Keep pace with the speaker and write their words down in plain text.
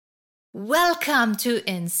Welcome to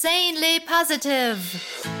Insanely Positive,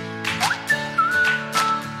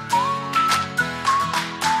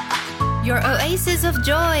 your oasis of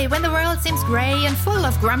joy when the world seems grey and full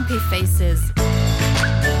of grumpy faces.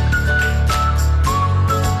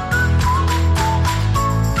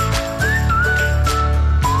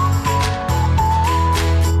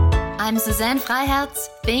 I'm Suzanne Freiherz.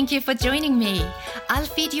 Thank you for joining me. I'll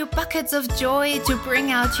feed you buckets of joy to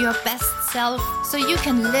bring out your best self so you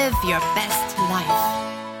can live your best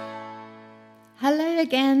life. Hello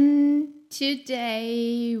again.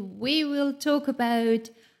 Today we will talk about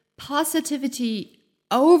positivity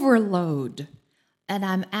overload. And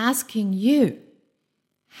I'm asking you,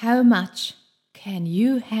 how much can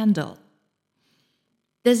you handle?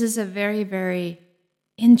 This is a very, very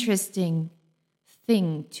interesting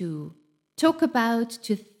thing to talk about,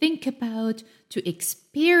 to think about, to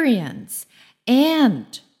experience.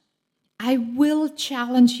 And I will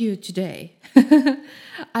challenge you today.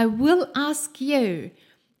 I will ask you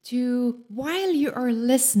to, while you are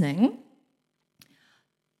listening,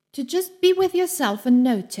 to just be with yourself and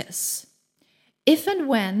notice if and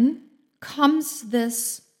when comes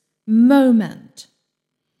this moment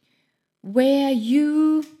where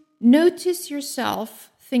you notice yourself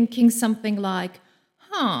thinking something like,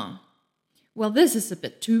 well, this is a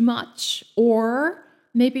bit too much. Or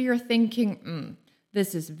maybe you're thinking,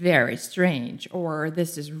 this is very strange, or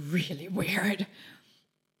this is really weird.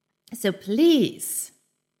 So please,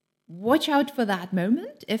 watch out for that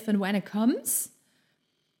moment, if and when it comes.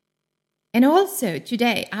 And also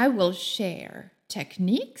today, I will share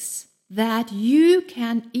techniques that you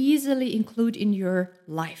can easily include in your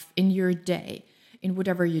life, in your day, in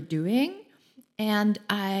whatever you're doing. And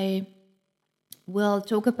I will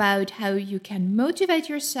talk about how you can motivate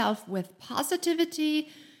yourself with positivity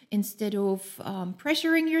instead of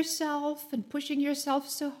pressuring yourself and pushing yourself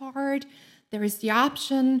so hard. There is the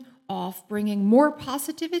option of bringing more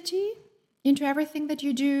positivity into everything that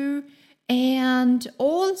you do. And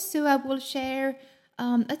also I will share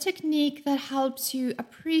a technique that helps you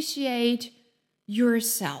appreciate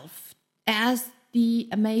yourself as the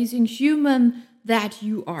amazing human that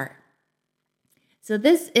you are. So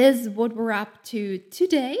this is what we're up to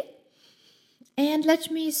today. And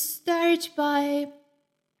let me start by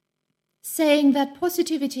saying that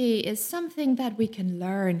positivity is something that we can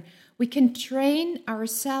learn. We can train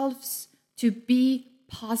ourselves to be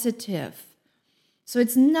positive. So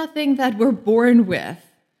it's nothing that we're born with.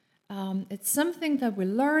 It's something that we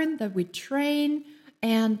learn, that we train,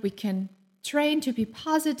 and we can train to be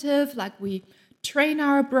positive, like we train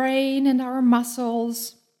our brain and our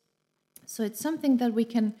muscles. So it's something that we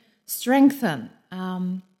can strengthen.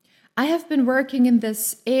 I have been working in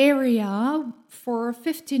this area for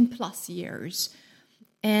 15 plus years.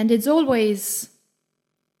 And it's always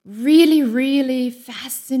really, really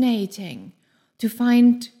fascinating to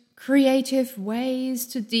find creative ways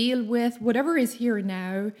to deal with whatever is here and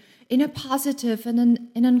now in a positive and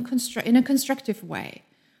in a constructive way.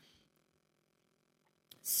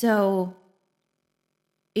 So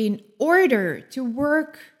in order to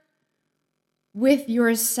work with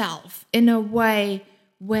yourself in a way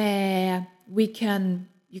where you can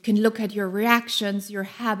look at your reactions, your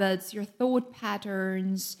habits, your thought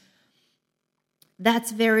patterns.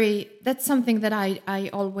 That's something that I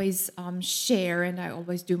always share, and I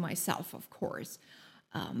always do myself, of course.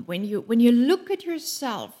 When you look at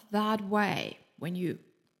yourself that way, when you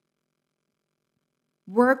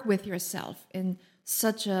work with yourself in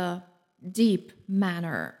such a deep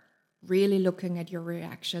manner, really looking at your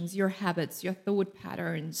reactions, your habits, your thought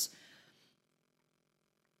patterns.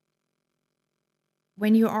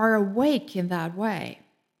 When you are awake in that way,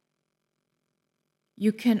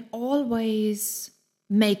 you can always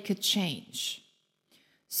make a change.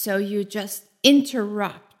 So you just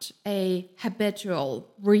interrupt a habitual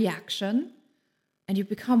reaction and you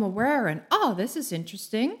become aware and, this is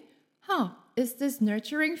interesting. Is this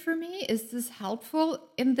nurturing for me? Is this helpful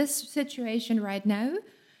in this situation right now?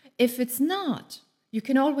 If it's not, you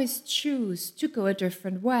can always choose to go a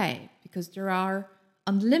different way because there are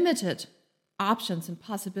unlimited options and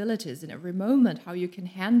possibilities in every moment how you can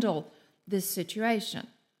handle this situation.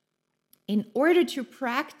 In order to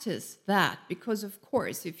practice that, because of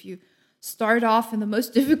course, if you start off in the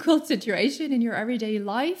most difficult situation in your everyday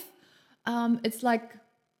life, it's like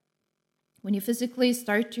when you physically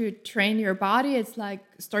start to train your body, it's like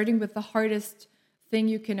starting with the hardest thing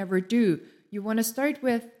you can ever do. You want to start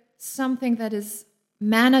with something that is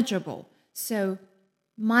manageable. So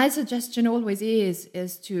my suggestion always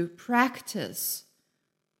is to practice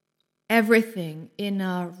everything in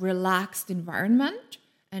a relaxed environment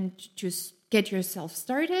and just get yourself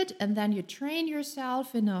started, and then you train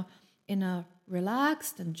yourself in a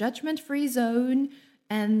relaxed and judgment-free zone.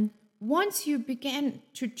 And once you begin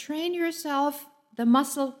to train yourself, the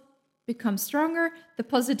muscle becomes stronger, the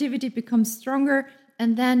positivity becomes stronger,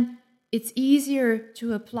 and then it's easier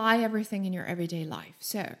to apply everything in your everyday life.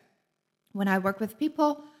 So when I work with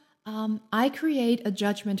people, I create a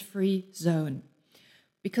judgment-free zone,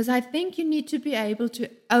 because I think you need to be able to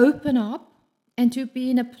open up and to be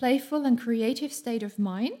in a playful and creative state of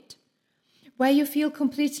mind where you feel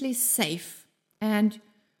completely safe. And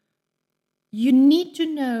you need to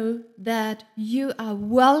know that you are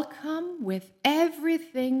welcome with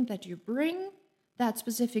everything that you bring that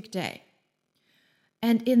specific day.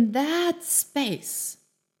 And in that space,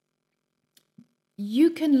 you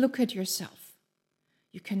can look at yourself.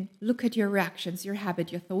 You can look at your reactions, your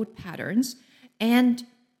habit, your thought patterns, and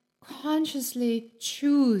consciously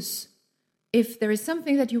choose. If there is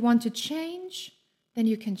something that you want to change, then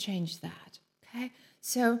you can change that. Okay?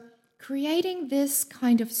 So creating this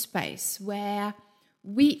kind of space where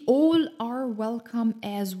we all are welcome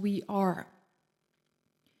as we are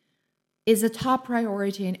is a top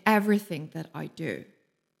priority in everything that I do.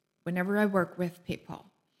 Whenever I work with people,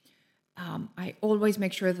 I always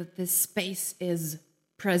make sure that this space is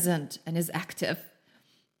present and is active.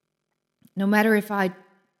 No matter if I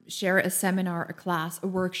share a seminar, a class, a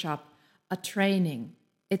workshop, a training,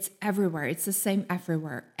 it's everywhere. It's the same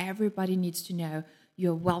everywhere. Everybody needs to know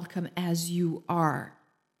you're welcome as you are.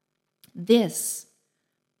 This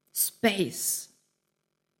space,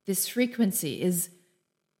 this frequency is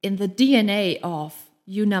in the DNA of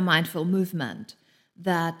Yuna Mindful Movement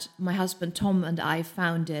that my husband Tom and I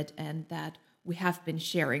founded and that we have been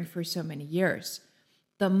sharing for so many years.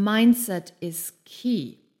 The mindset is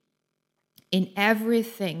key in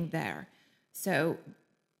everything there. So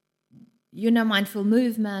Yuna Mindful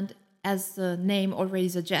Movement, as the name already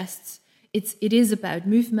suggests, it is about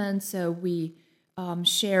movement. So we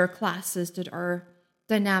share classes that are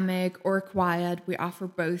dynamic or quiet. We offer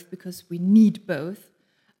both because we need both.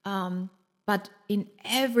 But in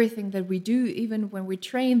everything that we do, even when we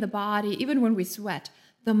train the body, even when we sweat,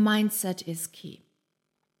 the mindset is key.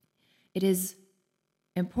 It is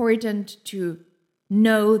important to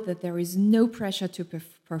know that there is no pressure to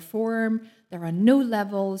perform. There are no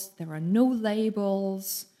levels, there are no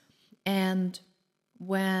labels. And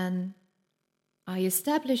when I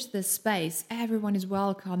establish this space, everyone is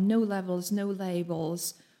welcome, no levels, no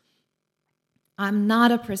labels. I'm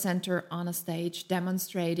not a presenter on a stage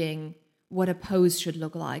demonstrating what a pose should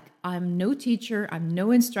look like. I'm no teacher, I'm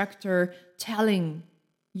no instructor telling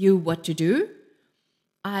you what to do.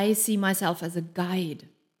 I see myself as a guide.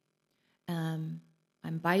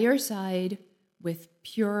 I'm by your side with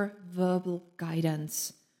pure verbal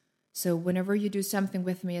guidance. So whenever you do something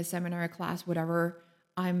with me, a seminar, a class, whatever,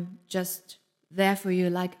 I'm just there for you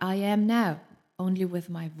like I am now, only with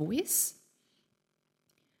my voice.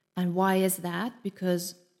 And why is that?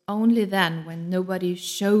 Because only then, when nobody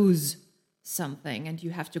shows something and you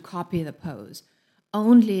have to copy the pose,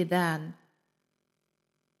 only then,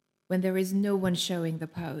 when there is no one showing the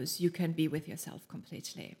pose, you can be with yourself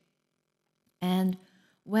completely. And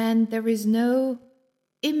when there is no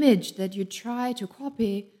image that you try to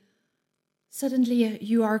copy, suddenly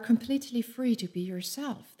you are completely free to be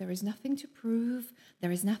yourself. There is nothing to prove,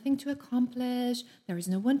 there is nothing to accomplish, there is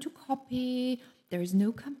no one to copy, there is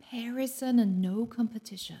no comparison and no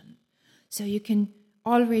competition. So you can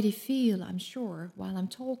already feel, I'm sure, while I'm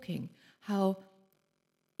talking, how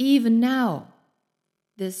even now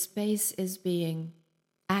this space is being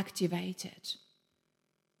activated.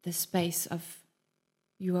 The space of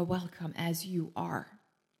you are welcome as you are.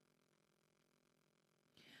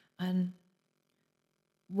 And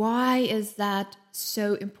why is that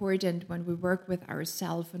so important when we work with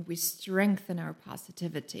ourselves and we strengthen our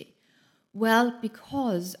positivity? Well,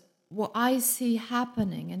 because what I see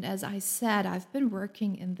happening, and as I said, I've been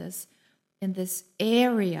working in this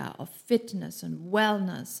area of fitness and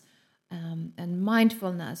wellness and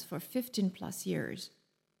mindfulness for 15 plus years.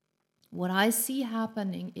 What I see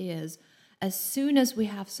happening is, as soon as we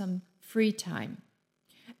have some free time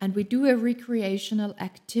and we do a recreational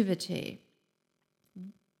activity,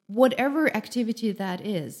 whatever activity that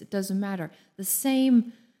is, it doesn't matter. The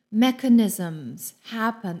same mechanisms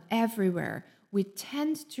happen everywhere. We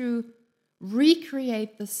tend to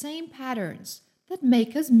recreate the same patterns that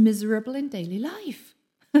make us miserable in daily life.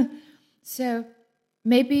 So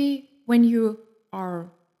maybe when you are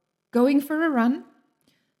going for a run,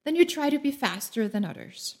 then you try to be faster than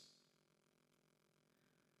others.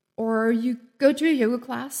 Or you go to a yoga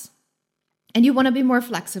class and you want to be more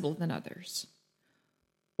flexible than others.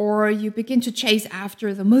 or you begin to chase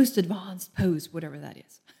after the most advanced pose, whatever that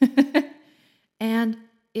is. And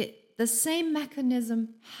the same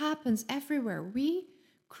mechanism happens everywhere. We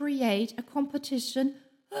create a competition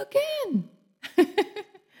again.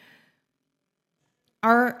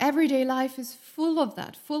 Our everyday life is full of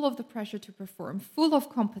that, full of the pressure to perform, full of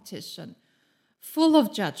competition, full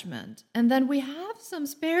of judgment. And then we have some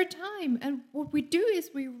spare time. And what we do is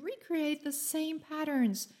we recreate the same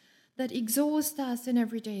patterns that exhaust us in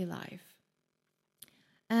everyday life.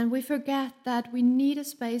 And we forget that we need a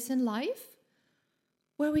space in life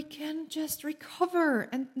where we can just recover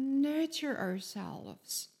and nurture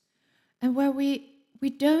ourselves, and where we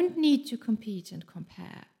don't need to compete and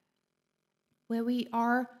compare, where we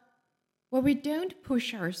don't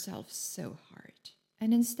push ourselves so hard,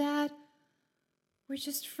 and instead we're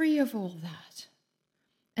just free of all that.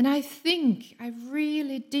 And I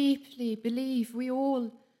really deeply believe we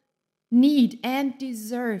all need and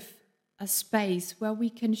deserve a space where we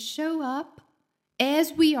can show up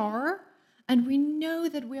as we are, and we know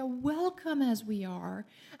that we are welcome as we are,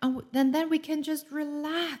 and then we can just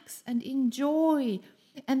relax and enjoy,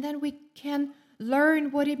 and then we can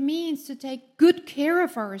learn what it means to take good care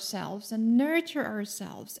of ourselves and nurture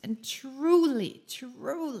ourselves and truly,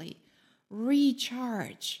 truly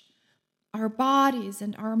recharge our bodies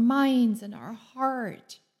and our minds and our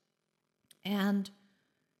heart. And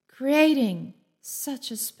creating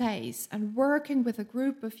such a space and working with a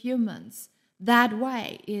group of humans that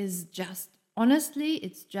way is just, honestly,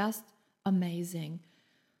 it's just amazing.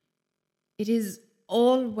 It is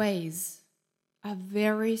always a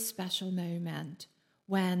very special moment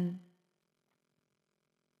when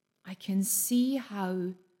I can see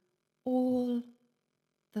how all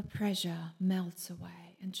the pressure melts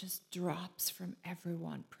away and just drops from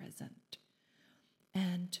everyone present.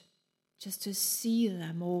 And just to see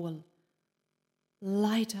them all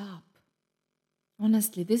light up.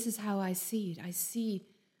 Honestly, this is how I see it. I see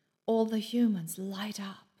all the humans light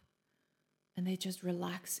up, and they just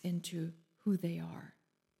relax into who they are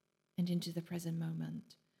and into the present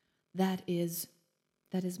moment. That is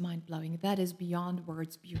mind-blowing. That is beyond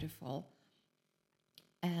words beautiful.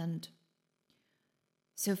 And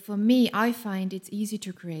so for me, I find it's easy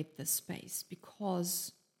to create this space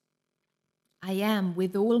because I am,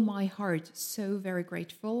 with all my heart, so very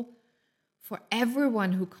grateful for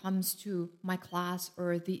everyone who comes to my class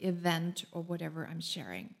or the event or whatever I'm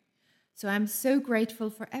sharing. So I'm so grateful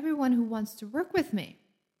for everyone who wants to work with me.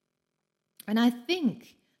 And I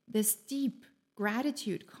think this deep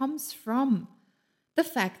gratitude comes from the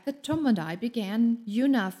fact that Tom and I began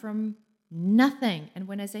Yuna from nothing. And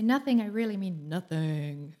when I say nothing, I really mean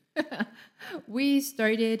nothing. We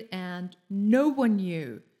started and no one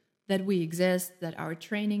knew that we exist, that our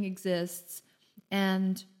training exists.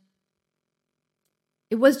 And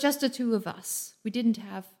it was just the two of us. We didn't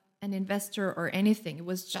have an investor or anything. It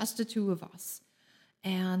was just the two of us.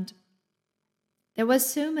 And there was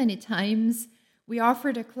so many times we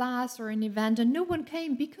offered a class or an event and no one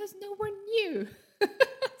came because no one knew.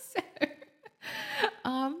 So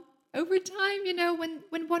over time,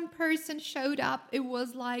 when one person showed up, it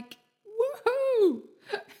was like, woohoo!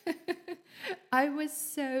 I was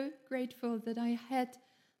so grateful that I had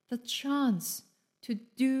the chance to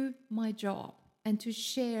do my job and to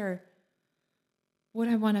share what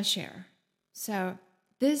I want to share. So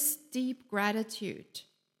this deep gratitude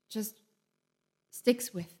just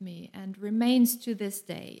sticks with me and remains to this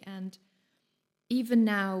day. And even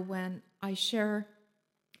now, when I share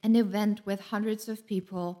an event with hundreds of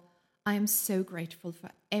people, I am so grateful for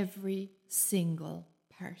every single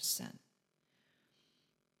person.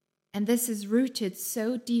 And this is rooted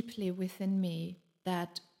so deeply within me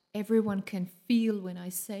that everyone can feel when I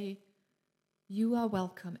say, you are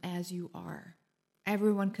welcome as you are.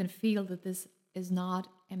 Everyone can feel that this is not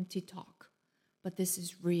empty talk, but this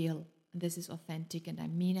is real and this is authentic and I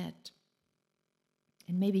mean it.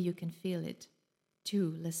 And maybe you can feel it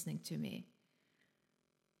too, listening to me,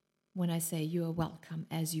 when I say you are welcome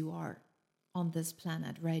as you are on this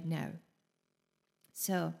planet right now.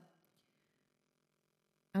 So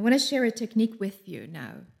I want to share a technique with you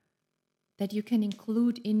now that you can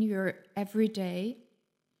include in your everyday.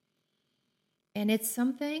 And it's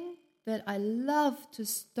something that I love to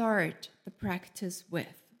start the practice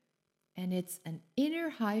with. And it's an inner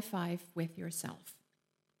high five with yourself.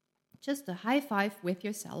 Just a high five with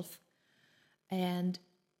yourself. And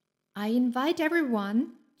I invite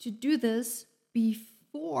everyone to do this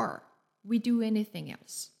before we do anything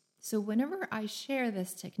else. So whenever I share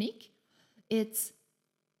this technique, it's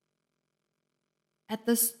at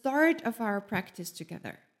the start of our practice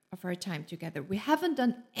together. of our time together. We haven't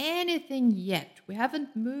done anything yet. We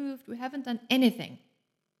haven't moved. We haven't done anything.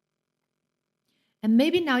 And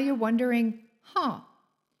maybe now you're wondering,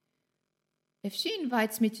 if she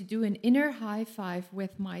invites me to do an inner high five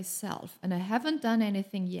with myself and I haven't done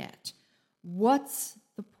anything yet, what's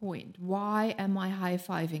the point? Why am I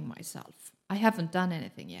high-fiving myself? I haven't done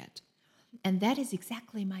anything yet. And that is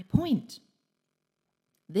exactly my point.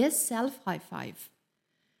 This self-high five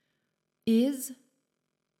is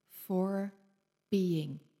for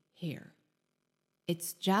being here.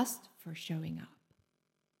 It's just for showing up.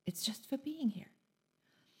 It's just for being here.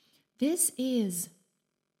 This is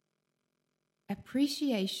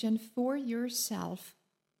appreciation for yourself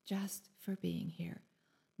just for being here.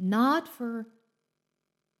 Not for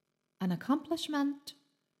an accomplishment,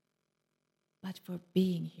 but for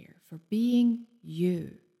being here, for being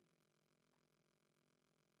you.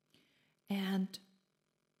 And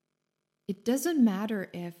it doesn't matter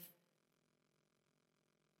if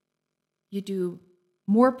you do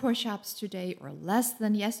more push-ups today or less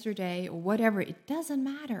than yesterday or whatever. It doesn't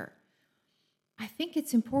matter. I think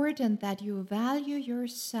it's important that you value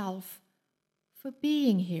yourself for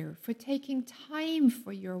being here, for taking time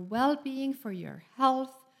for your well-being, for your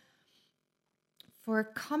health, for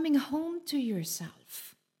coming home to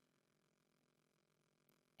yourself,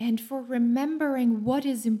 and for remembering what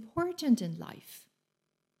is important in life,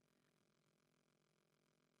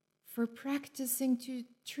 for practicing to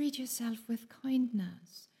treat yourself with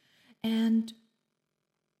kindness, and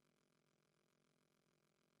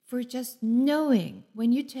for just knowing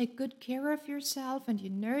when you take good care of yourself and you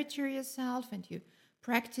nurture yourself and you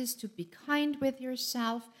practice to be kind with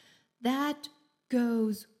yourself, that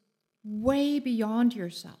goes way beyond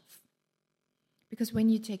yourself. Because when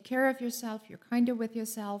you take care of yourself, you're kinder with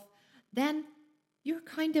yourself, then you're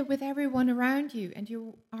kinder with everyone around you and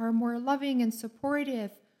you are more loving and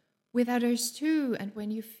supportive with others too. And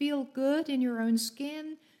when you feel good in your own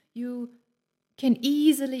skin, you can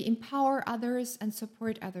easily empower others and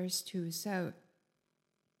support others too. So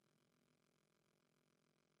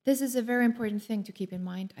this is a very important thing to keep in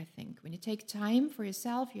mind, I think. When you take time for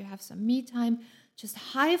yourself, you have some me time, just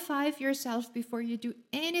high five yourself before you do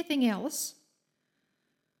anything else.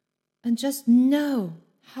 And just know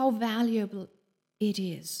how valuable it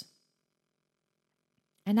is.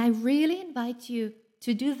 And I really invite you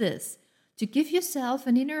to do this, to give yourself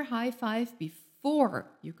an inner high five before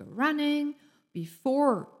you go running,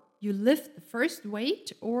 before you lift the first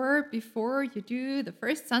weight, or before you do the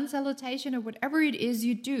first sun salutation, or whatever it is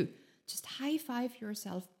you do. Just high five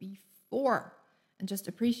yourself before and just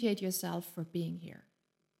appreciate yourself for being here.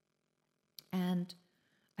 And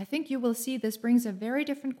I think you will see this brings a very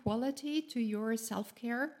different quality to your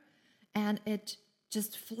self-care, and it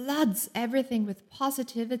just floods everything with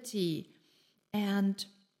positivity. And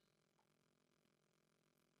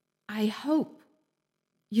I hope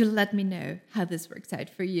you'll let me know how this works out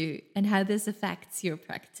for you and how this affects your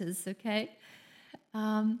practice, okay?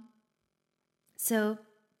 So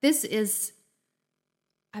this is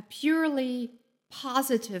a purely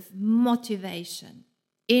positive motivation,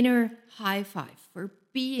 inner high five for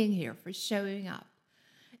being here, for showing up.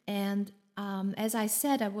 And as I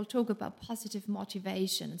said, I will talk about positive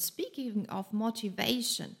motivation. And speaking of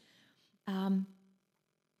motivation,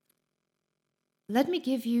 let me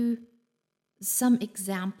give you some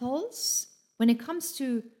examples when it comes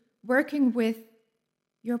to working with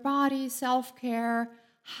your body, self-care,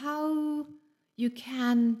 how you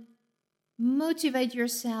can motivate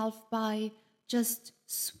yourself by just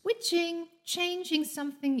switching, changing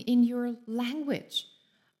something in your language.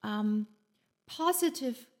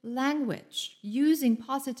 Positive language, using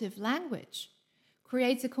positive language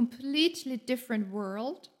creates a completely different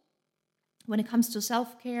world when it comes to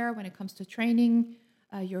self-care, when it comes to training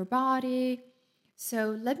your body.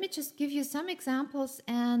 So let me just give you some examples,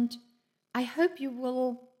 and I hope you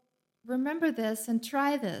will remember this and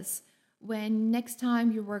try this when next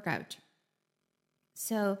time you work out.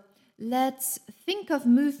 So let's think of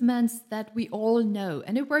movements that we all know,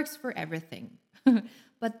 and it works for everything.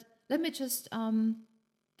 But let me just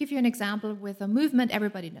give you an example with a movement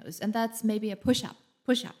everybody knows, and that's maybe a push-up.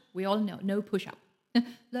 Push-up, we all know push-up.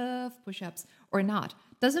 Love push-ups or not,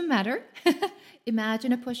 doesn't matter.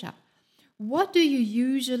 Imagine a push-up. What do you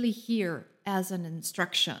usually hear as an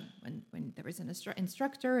instruction when there is an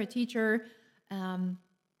instructor, a teacher, and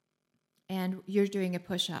you're doing a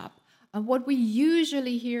push-up? And what we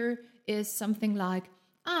usually hear is something like,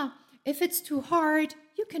 if it's too hard,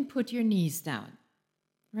 you can put your knees down,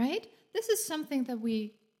 right? This is something that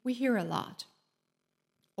we hear a lot.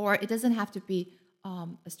 Or it doesn't have to be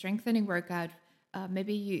a strengthening workout.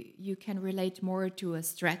 maybe you can relate more to a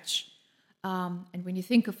stretch. And when you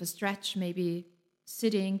think of a stretch, maybe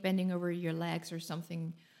sitting, bending over your legs or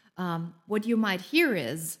something, what you might hear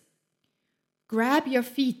is, grab your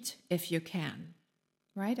feet if you can,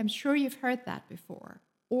 right? I'm sure you've heard that before.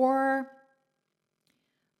 Or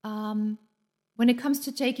when it comes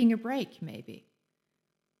to taking a break, maybe.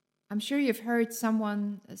 I'm sure you've heard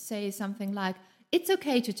someone say something like, it's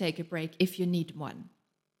okay to take a break if you need one.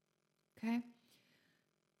 Okay?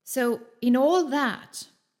 So in all that,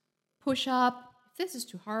 push up, if this is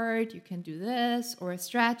too hard, you can do this, or a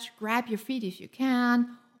stretch, grab your feet if you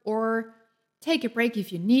can, or take a break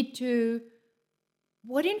if you need to.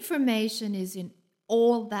 What information is in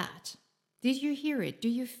all that? Did you hear it? Do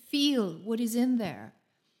you feel what is in there?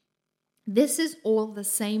 This is all the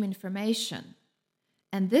same information.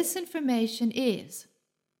 And this information is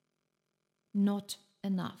not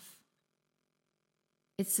enough.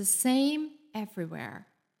 It's the same everywhere.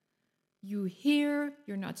 You hear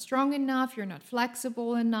you're not strong enough, you're not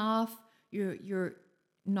flexible enough, you're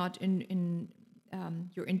not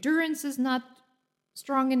your endurance is not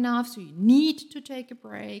strong enough, so you need to take a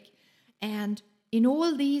break. And in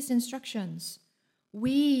all these instructions,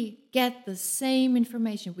 we get the same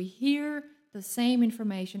information. We hear the same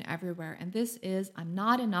information everywhere. And this is, I'm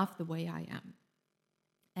not enough the way I am.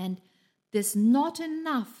 And this not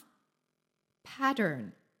enough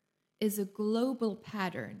pattern is a global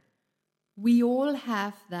pattern. We all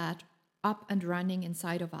have that up and running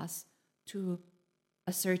inside of us to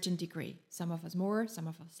a certain degree. Some of us more, some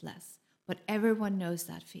of us less. But everyone knows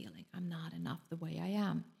that feeling. I'm not enough the way I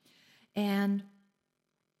am. And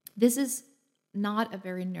this is not a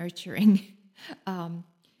very nurturing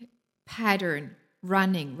pattern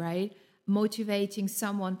running, right? Motivating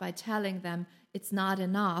someone by telling them it's not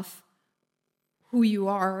enough who you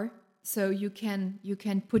are, so you can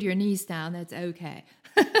put your knees down, that's okay.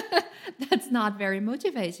 That's not very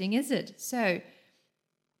motivating, is it? So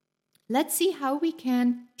let's see how we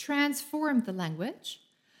can transform the language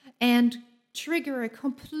and trigger a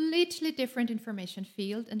completely different information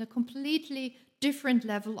field and a completely different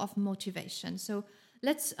level of motivation. So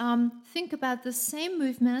let's think about the same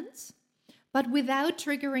movements, but without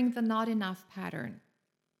triggering the not enough pattern.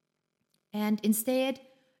 And instead,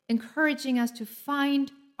 encouraging us to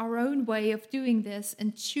find our own way of doing this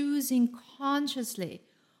and choosing consciously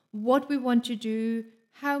what we want to do,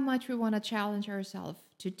 how much we want to challenge ourselves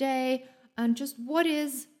today, and just what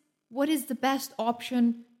is the best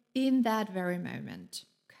option in that very moment.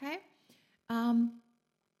 Okay?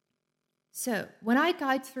 So when I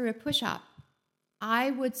guide through a push-up,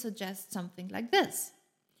 I would suggest something like this.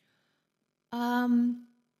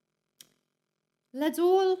 Let's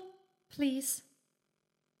all please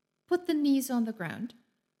put the knees on the ground,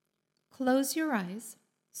 close your eyes,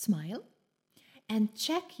 smile, and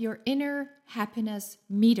check your inner happiness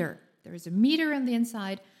meter. There's a meter on the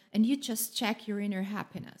inside, and you just check your inner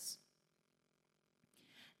happiness.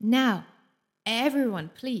 Now, everyone,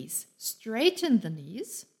 please straighten the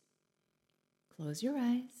knees, close your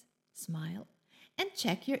eyes, smile, and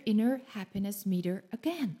check your inner happiness meter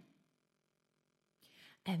again.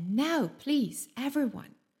 And now, please,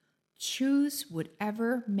 everyone, choose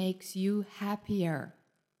whatever makes you happier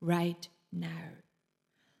right now.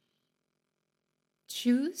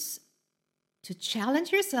 Choose to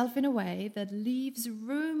challenge yourself in a way that leaves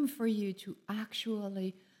room for you to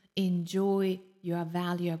actually enjoy your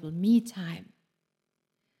valuable me time.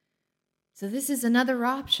 So this is another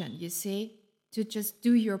option, you see, to just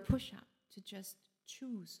do your push-up, to just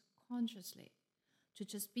choose consciously, to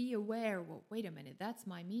just be aware, well, wait a minute, that's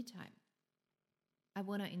my me time. I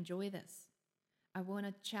want to enjoy this. I want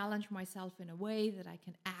to challenge myself in a way that I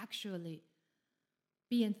can actually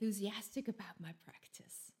be enthusiastic about my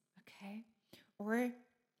practice, okay? Or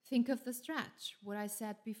think of the stretch, what I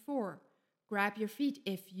said before. Grab your feet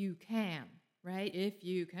if you can, right? If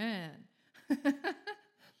you can.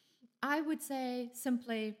 I would say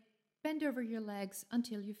simply bend over your legs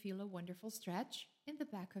until you feel a wonderful stretch in the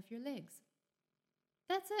back of your legs.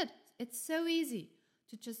 That's it. It's so easy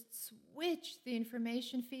to just switch the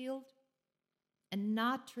information field and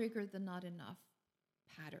not trigger the not enough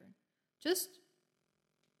pattern. Just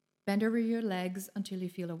bend over your legs until you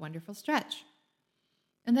feel a wonderful stretch.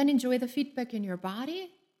 And then enjoy the feedback in your body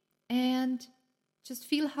and just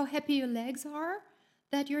feel how happy your legs are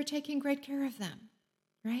that you're taking great care of them,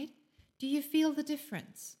 right? Do you feel the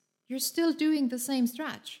difference? You're still doing the same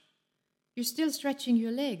stretch. You're still stretching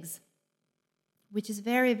your legs, which is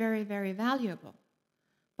very, very, very valuable.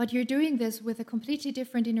 But you're doing this with a completely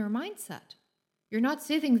different inner mindset. You're not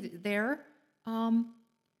sitting there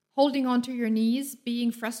holding onto your knees,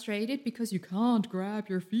 being frustrated because you can't grab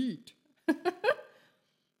your feet.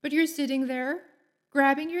 But you're sitting there,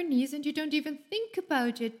 grabbing your knees, and you don't even think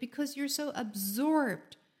about it because you're so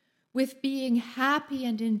absorbed with being happy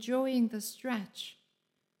and enjoying the stretch,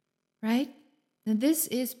 right? And this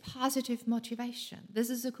is positive motivation. This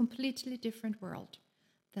is a completely different world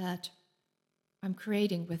that I'm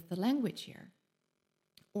creating with the language here.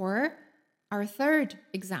 Or our third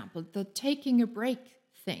example, the taking a break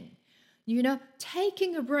thing. You know,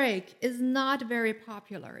 taking a break is not very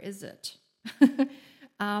popular, is it?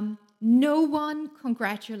 No one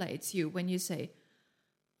congratulates you when you say,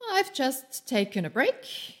 well, I've just taken a break.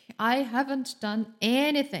 I haven't done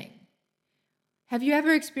anything. Have you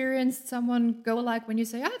ever experienced someone go like, when you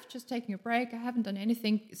say, I've just taken a break, I haven't done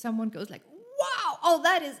anything, someone goes like, wow, oh,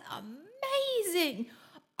 that is amazing.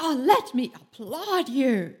 Oh, let me applaud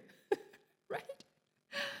you. Right?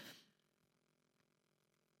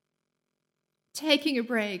 Taking a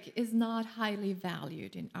break is not highly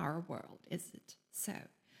valued in our world, is it? So,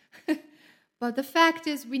 but the fact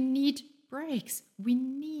is we need breaks. We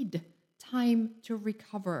need time to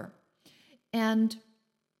recover. And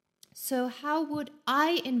so how would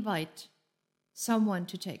I invite someone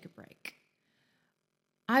to take a break?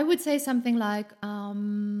 I would say something like,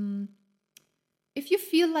 if you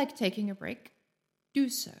feel like taking a break, do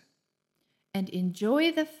so. And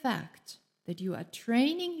enjoy the fact that you are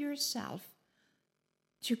training yourself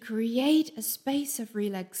to create a space of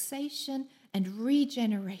relaxation and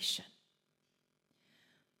regeneration.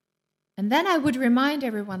 And then I would remind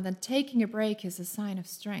everyone that taking a break is a sign of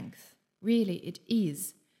strength. Really, it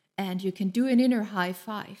is. And you can do an inner high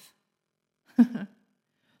five.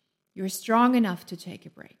 You're strong enough to take a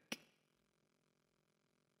break.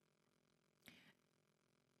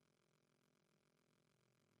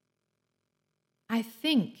 I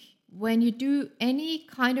think when you do any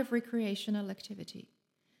kind of recreational activity,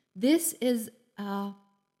 this is a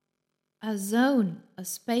zone, a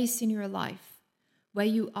space in your life where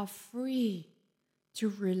you are free to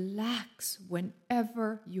relax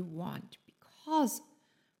whenever you want. Because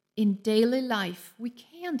in daily life, we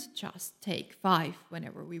can't just take 5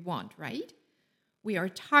 whenever we want, right? We are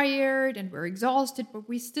tired and we're exhausted, but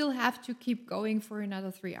we still have to keep going for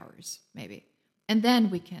another 3 hours, maybe. And then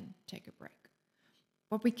we can take a break.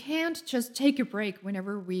 But we can't just take a break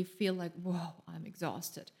whenever we feel like, whoa, I'm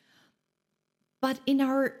exhausted. But in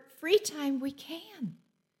our free time, we can.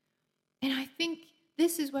 And I think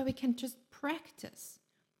this is where we can just practice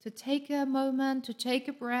to take a moment, to take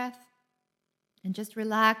a breath, and just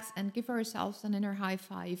relax and give ourselves an inner high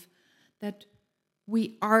five that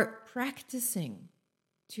we are practicing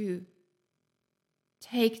to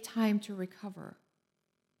take time to recover.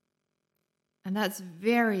 And that's a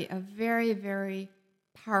very, very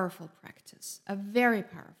powerful practice, a very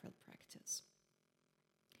powerful practice.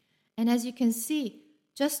 And as you can see,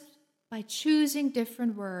 just by choosing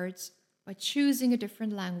different words, by choosing a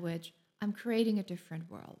different language, I'm creating a different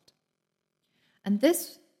world. And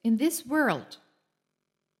in this world,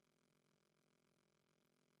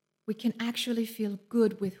 we can actually feel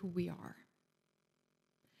good with who we are.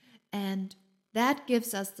 And that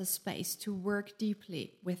gives us the space to work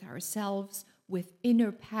deeply with ourselves, with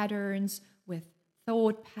inner patterns, with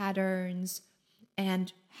thought patterns,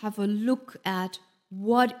 and have a look at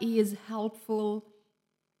what is helpful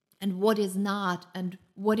and what is not, and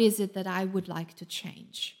what is it that I would like to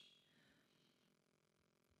change.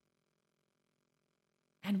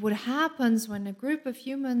 And what happens when a group of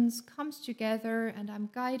humans comes together and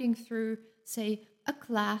I'm guiding through, say, a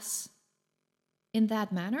class in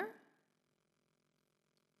that manner,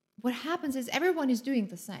 what happens is everyone is doing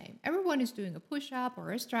the same. Everyone is doing a push-up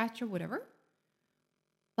or a stretch or whatever,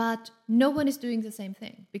 but no one is doing the same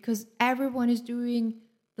thing because everyone is doing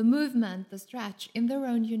the movement, the stretch in their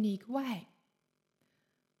own unique way.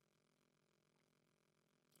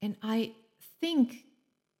 And I think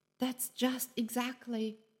that's just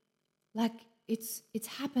exactly like it's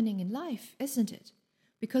happening in life, isn't it?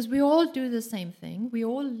 Because we all do the same thing. We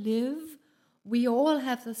all live. We all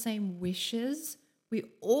have the same wishes. We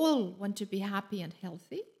all want to be happy and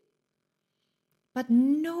healthy. But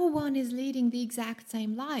no one is leading the exact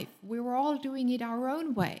same life. We're all doing it our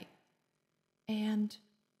own way. And,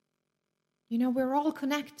 we're all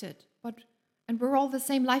connected, and we're all the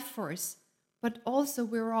same life force, but also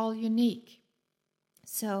we're all unique.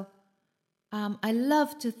 So I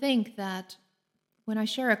love to think that when I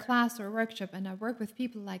share a class or a workshop and I work with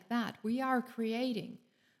people like that, we are creating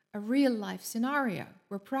a real life scenario.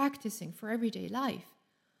 We're practicing for everyday life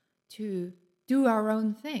to do our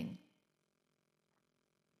own thing.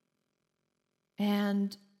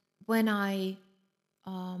 And when I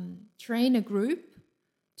train a group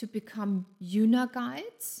to become Yuna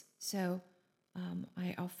guides. So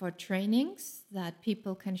I offer trainings that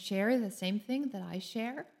people can share the same thing that I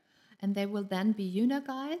share, and they will then be Yuna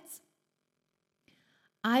guides.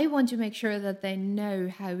 I want to make sure that they know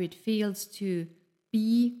how it feels to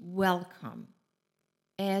be welcome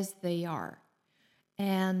as they are.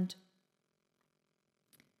 And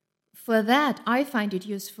for that, I find it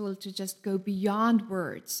useful to just go beyond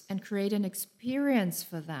words and create an experience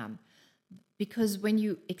for them. Because when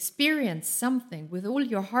you experience something with all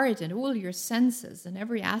your heart and all your senses and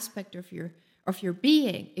every aspect of your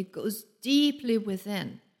being, it goes deeply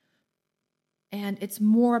within. And it's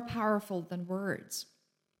more powerful than words.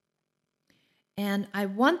 And I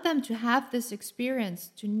want them to have this experience,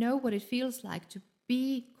 to know what it feels like to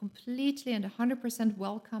be completely and 100%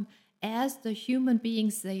 welcome as the human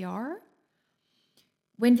beings they are.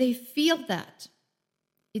 When they feel that,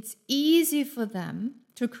 it's easy for them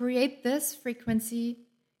to create this frequency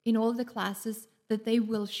in all the classes that they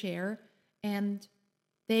will share, and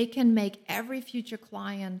they can make every future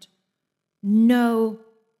client know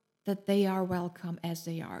that they are welcome as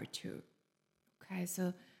they are too. Okay,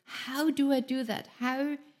 so how do I do that?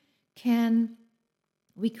 How can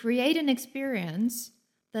we create an experience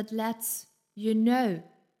that lets you know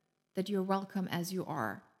that you're welcome as you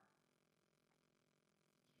are?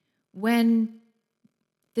 When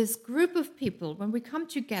this group of people, when we come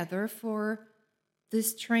together for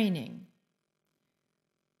this training,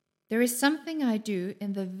 there is something I do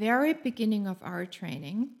in the very beginning of our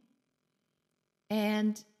training,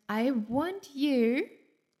 and I want you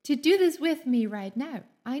to do this with me right now.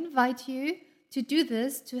 I invite you to do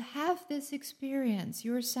this, to have this experience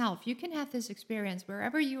yourself. You can have this experience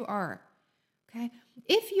wherever you are, okay?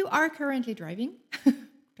 If you are currently driving a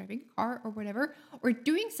car or whatever, or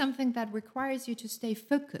doing something that requires you to stay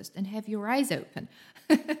focused and have your eyes open,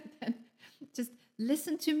 then just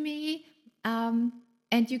listen to me, and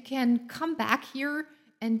you can come back here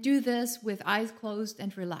and do this with eyes closed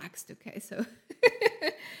and relaxed, okay? So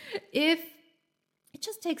if it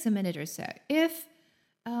just takes a minute or so. If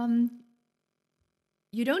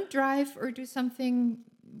you don't drive or do something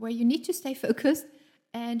where you need to stay focused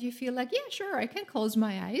and you feel like, yeah, sure, I can close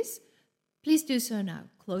my eyes, please do so now.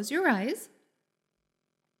 Close your eyes.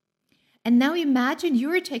 And now imagine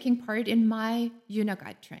you're taking part in my Yuna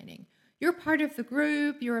Guide training. You're part of the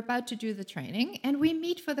group, you're about to do the training, and we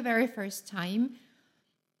meet for the very first time.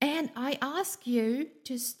 And I ask you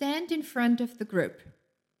to stand in front of the group.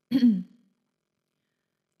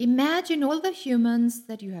 Imagine all the humans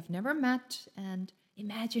that you have never met, and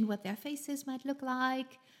imagine what their faces might look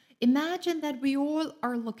like. Imagine that we all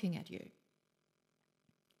are looking at you.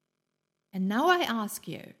 And now I ask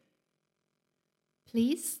you,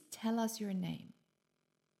 please tell us your name.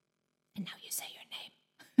 And now you say your name.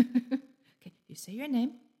 Okay, you say your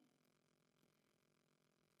name.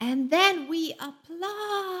 And then we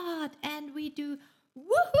applaud and we do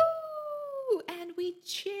woohoo, and we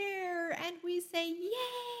cheer and we say yay,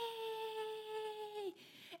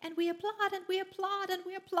 and we applaud and we applaud and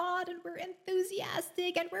we applaud, and we're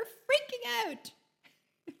enthusiastic and we're freaking out.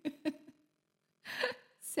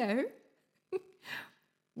 So,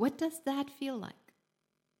 what does that feel like?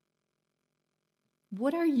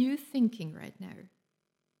 What are you thinking right now?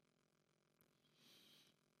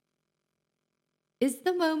 Is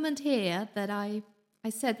the moment here that I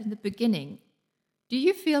said in the beginning, do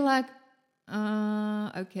you feel like,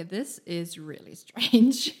 okay, this is really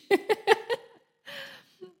strange?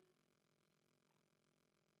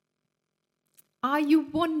 Are you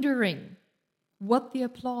wondering what the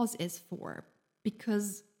applause is for?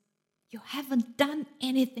 Because you haven't done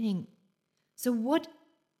anything. So what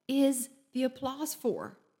is the applause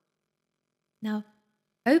for? Now,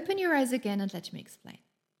 open your eyes again and let me explain.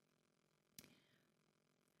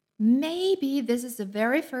 Maybe this is the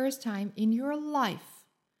very first time in your life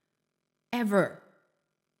ever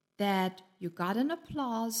that you got an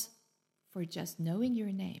applause for just knowing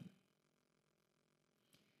your name.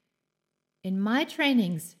 In my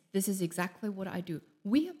trainings, this is exactly what I do.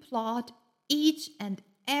 We applaud each and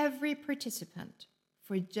every participant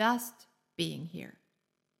for just being here.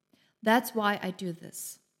 That's why I do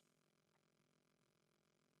this.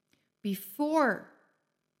 Before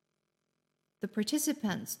the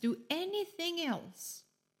participants do anything else,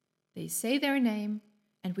 they say their name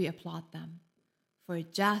and we applaud them for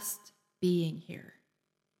just being here.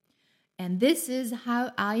 And this is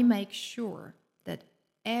how I make sure that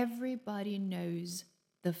everybody knows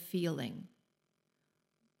the feeling,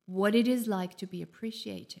 what it is like to be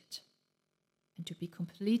appreciated and to be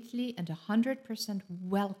completely and 100%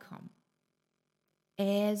 welcome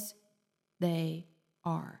as they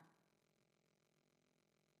are.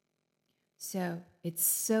 So it's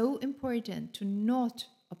so important to not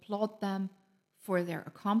applaud them for their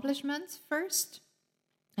accomplishments first.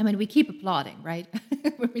 I mean, we keep applauding, right?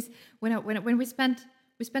 when we spend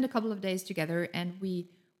a couple of days together and we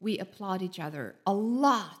applaud each other a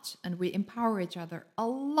lot and we empower each other a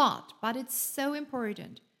lot. But it's so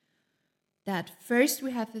important that first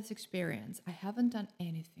we have this experience. I haven't done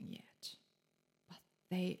anything yet, but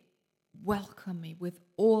they welcome me with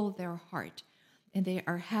all their heart and they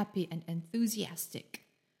are happy and enthusiastic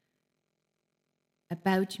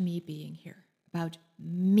about me being here, about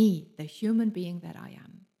me, the human being that I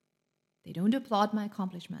am. They don't applaud my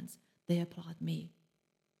accomplishments, they applaud me.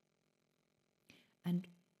 And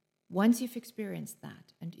once you've experienced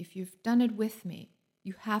that, and if you've done it with me,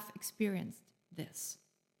 you have experienced this.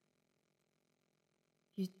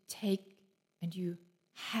 You take and you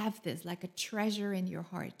have this like a treasure in your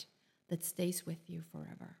heart that stays with you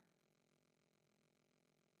forever.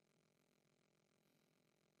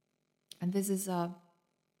 And this is a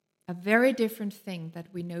very different thing that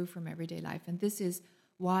we know from everyday life. And this is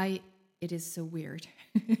why it is so weird.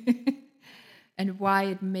 And why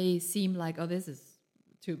it may seem like, oh, this is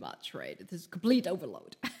too much, right? This is complete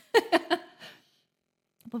overload.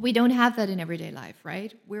 But we don't have that in everyday life,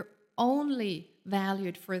 right? We're only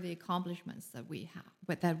valued for the accomplishments that we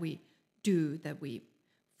have, that we do,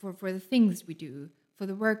 for the things we do, for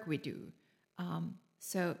the work we do.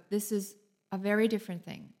 So this is a very different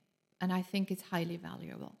thing. And I think it's highly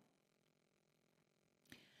valuable.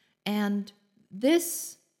 And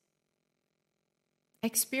this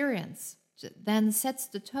experience then sets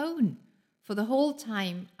the tone for the whole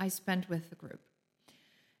time I spent with the group.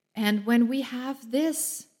 And when we have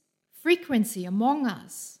this frequency among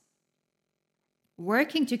us,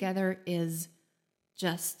 working together is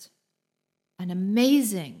just an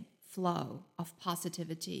amazing flow of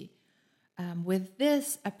positivity. With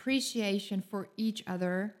this appreciation for each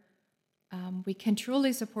other, we can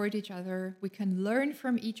truly support each other. We can learn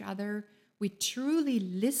from each other. We truly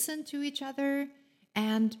listen to each other.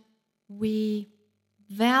 And we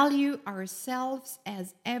value ourselves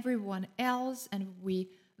as everyone else. And we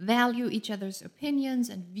value each other's opinions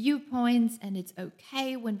and viewpoints. And it's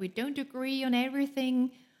okay when we don't agree on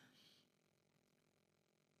everything.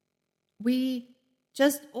 We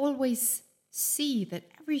just always see that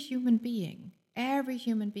every human being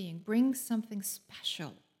brings something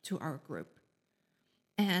special to our group.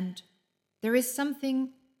 And there is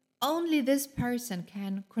something only this person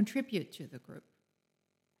can contribute to the group.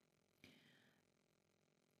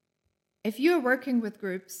 If you're working with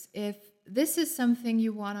groups, if this is something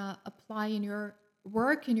you want to apply in your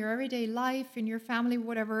work, in your everyday life, in your family,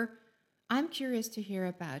 whatever, I'm curious to hear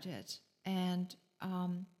about it. And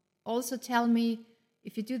also tell me,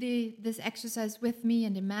 if you do this exercise with me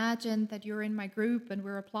and imagine that you're in my group and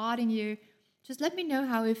we're applauding you, just let me know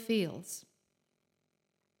how it feels.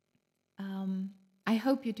 I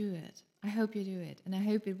hope you do it. I hope you do it. And I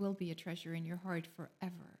hope it will be a treasure in your heart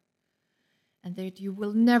forever. And that you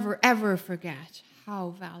will never, ever forget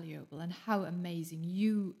how valuable and how amazing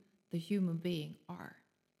you, the human being, are.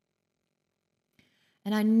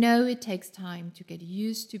 And I know it takes time to get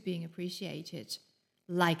used to being appreciated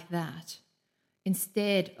like that.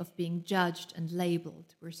 Instead of being judged and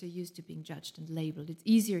labeled. We're so used to being judged and labeled. It's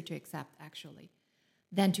easier to accept, actually,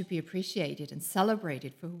 than to be appreciated and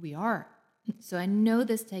celebrated for who we are. So I know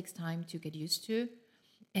this takes time to get used to.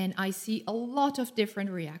 And I see a lot of different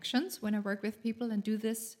reactions when I work with people and do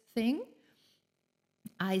this thing.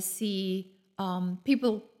 I see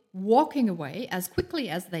people walking away as quickly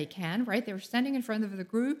as they can, right? They're standing in front of the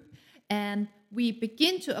group and we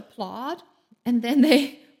begin to applaud and then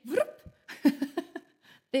they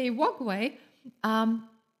they walk away. And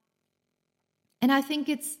I think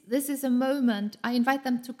this is a moment, I invite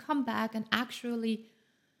them to come back and actually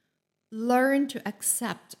learn to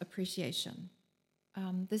accept appreciation.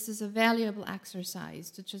 This is a valuable exercise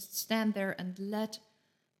to just stand there and let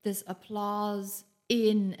this applause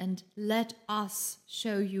in and let us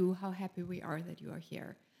show you how happy we are that you are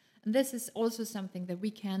here. And this is also something that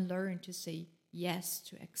we can learn to say yes,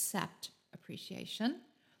 to accept appreciation.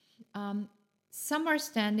 Some are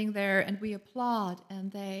standing there and we applaud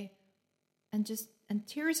and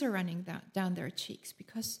tears are running down their cheeks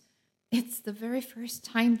because it's the very first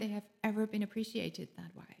time they have ever been appreciated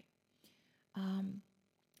that way.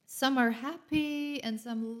 Some are happy and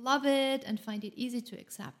some love it and find it easy to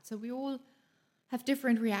accept. So we all have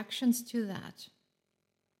different reactions to that.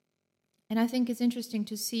 And I think it's interesting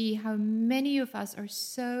to see how many of us are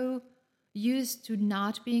so used to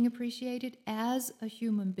not being appreciated as a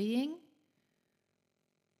human being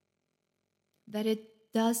that it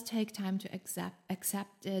does take time to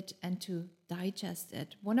accept it and to digest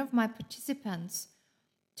it. One of my participants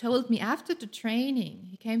told me after the training,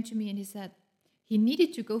 he came to me and he said he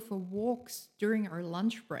needed to go for walks during our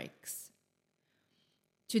lunch breaks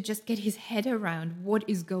to just get his head around what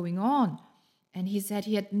is going on. And he said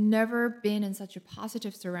he had never been in such a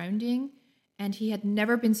positive surrounding and he had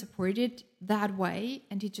never been supported that way.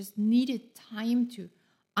 And he just needed time to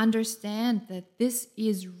understand that this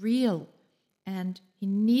is real. And he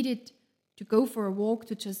needed to go for a walk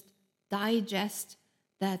to just digest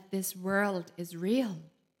that this world is real.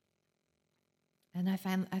 And I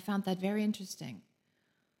found that very interesting.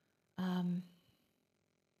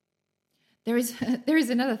 There is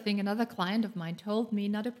another thing. Another client of mine told me,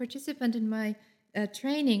 not a participant in my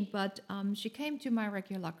training, but she came to my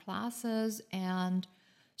regular classes, and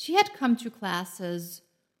she had come to classes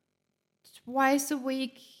twice a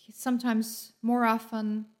week, sometimes more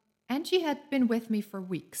often, and she had been with me for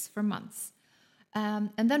weeks, for months.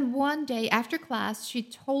 And then one day after class, she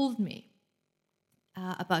told me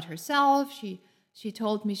about herself. She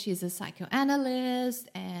told me she's a psychoanalyst,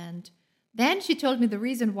 and then she told me the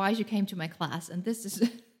reason why she came to my class, and this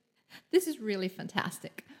is really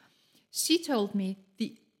fantastic. She told me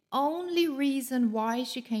the only reason why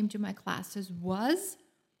she came to my classes was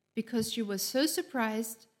because she was so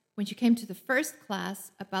surprised when she came to the first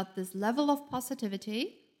class about this level of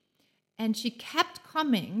positivity, and she kept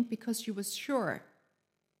coming because she was sure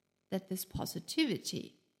that this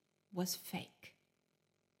positivity was fake.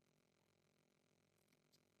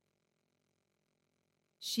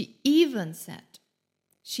 She even said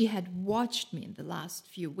she had watched me in the last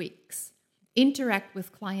few weeks interact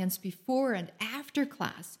with clients before and after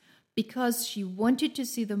class because she wanted to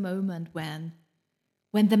see the moment when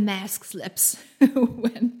the mask slips,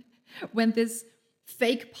 when this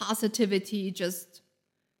fake positivity just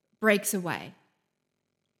breaks away.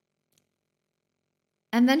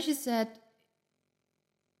 And then she said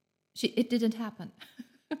it didn't happen.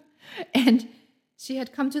 And she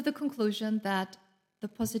had come to the conclusion that the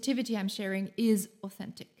positivity I'm sharing is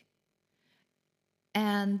authentic.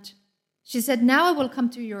 And she said, "Now I will come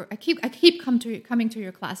to your. I keep coming to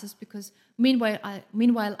your classes because meanwhile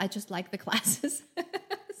I just like the classes."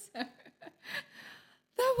 So,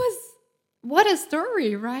 that was what a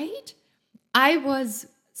story, right? I was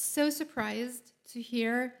so surprised to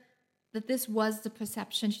hear that this was the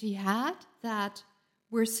perception she had, that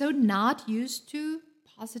we're so not used to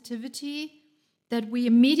positivity that we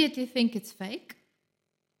immediately think it's fake.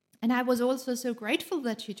 And I was also so grateful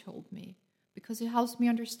that she told me, because it helps me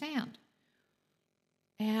understand.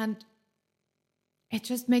 And it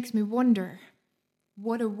just makes me wonder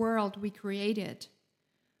what a world we created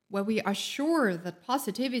where we are sure that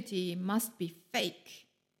positivity must be fake.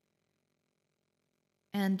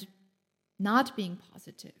 And not being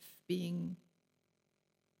positive, being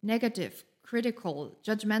negative, critical,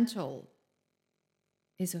 judgmental,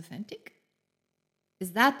 is authentic?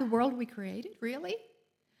 Is that the world we created, really?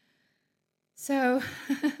 So,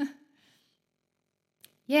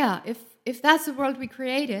 yeah, if that's the world we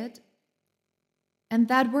created, and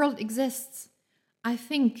that world exists, I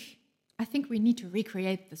think we need to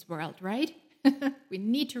recreate this world, right? We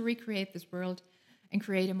need to recreate this world and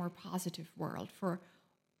create a more positive world for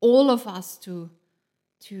all of us to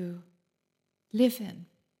live in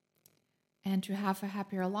and to have a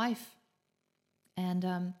happier life.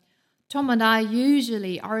 And Tom and I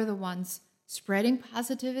usually are the ones spreading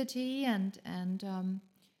positivity, and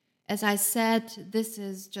as I said, this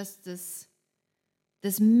is just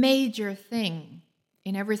this major thing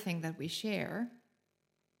in everything that we share.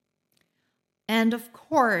 And of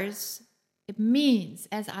course, it means,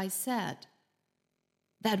 as I said,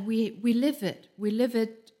 that we live it. We live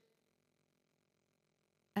it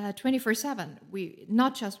 24/7. We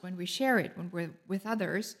not just when we share it, when we're with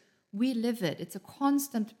others, we live it. It's a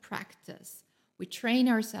constant practice. We train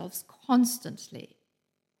ourselves constantly.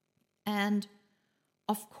 And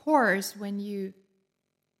of course, when you're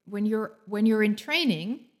in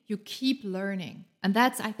training, you keep learning. And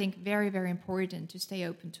that's, I think, very, very important, to stay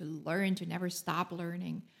open to learn, to never stop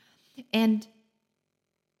learning. And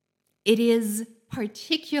it is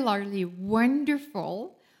particularly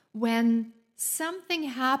wonderful when something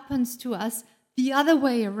happens to us the other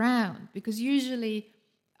way around, because usually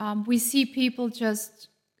we see people just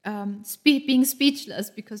being speechless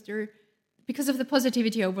because of the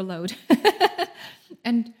positivity overload.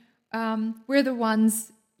 And we're the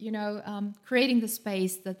ones, creating the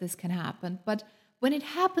space that this can happen. But when it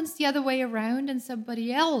happens the other way around and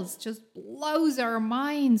somebody else just blows our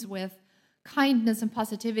minds with kindness and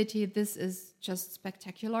positivity, this is just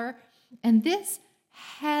spectacular. And this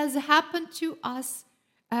has happened to us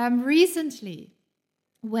Recently,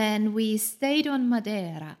 when we stayed on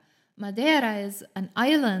Madeira, Madeira is an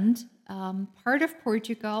island, part of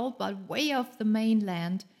Portugal, but way off the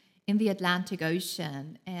mainland in the Atlantic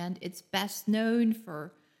Ocean. And it's best known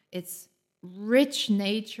for its rich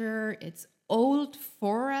nature, its old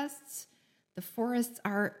forests. The forests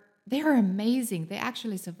they're amazing. They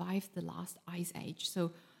actually survived the last ice age.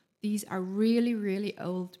 So these are really, really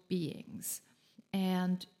old beings.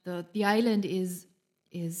 And the island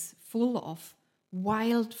is full of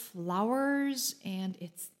wild flowers, and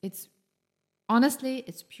it's honestly,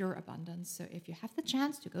 it's pure abundance. So if you have the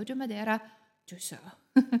chance to go to Madeira, do so.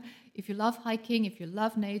 If you love hiking, if you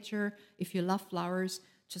love nature, if you love flowers,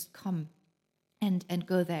 just come and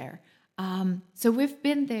go there. So we've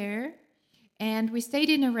been there, and we stayed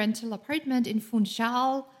in a rental apartment in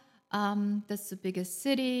Funchal. That's the biggest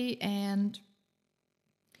city, and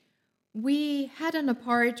we had an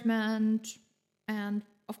apartment, and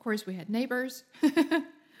of course we had neighbors.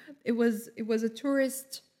 It was a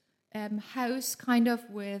tourist house, kind of,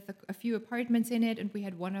 with a few apartments in it, and we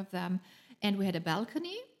had one of them, and we had a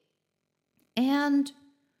balcony. And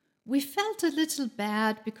we felt a little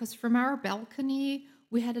bad because from our balcony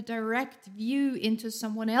we had a direct view into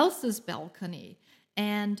someone else's balcony,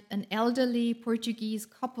 and an elderly Portuguese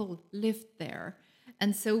couple lived there.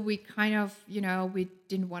 And so we kind of, we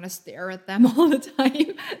didn't want to stare at them all the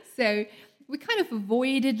time. So we kind of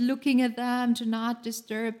avoided looking at them to not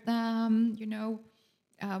disturb them.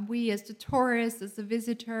 We as the tourists, as the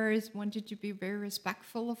visitors, wanted to be very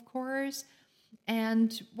respectful, of course.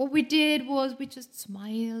 And what we did was we just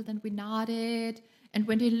smiled and we nodded. And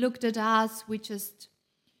when they looked at us, we just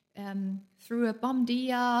threw a bom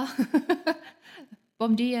dia.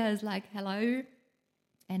 Bom dia is like hello.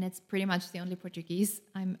 And it's pretty much the only Portuguese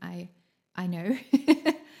I know.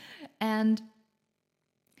 And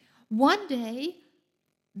one day,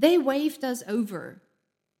 they waved us over.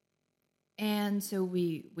 And so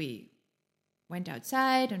we went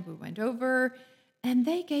outside and we went over, and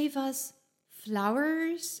they gave us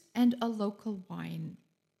flowers and a local wine.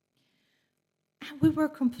 And we were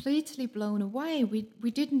completely blown away.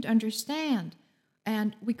 We didn't understand.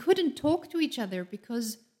 And we couldn't talk to each other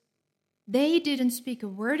because they didn't speak a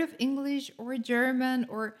word of English or German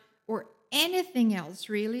or anything else,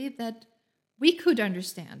 really, that we could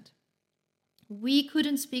understand. We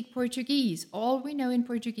couldn't speak Portuguese. All we know in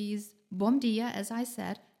Portuguese, bom dia, as I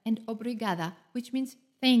said, and obrigada, which means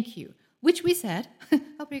thank you, which we said,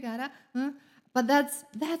 obrigada, but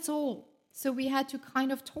that's all. So we had to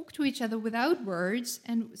kind of talk to each other without words,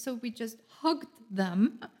 and so we just hugged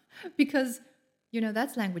them because,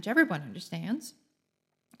 that's language everyone understands.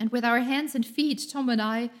 And with our hands and feet, Tom and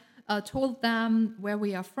I told them where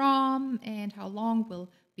we are from and how long we'll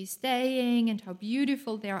be staying and how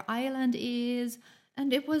beautiful their island is.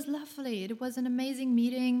 And it was lovely. It was an amazing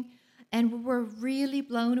meeting, and we were really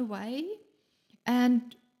blown away.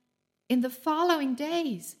 And in the following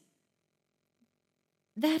days,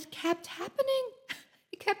 that kept happening.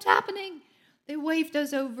 It kept happening. They waved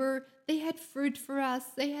us over. They had fruit for us.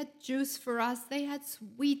 They had juice for us. They had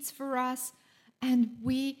sweets for us. And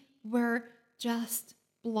we were just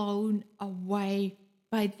blown away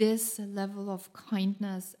by this level of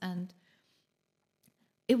kindness. And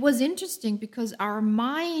it was interesting because our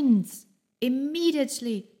minds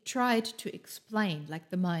immediately tried to explain, like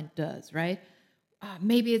the mind does, right?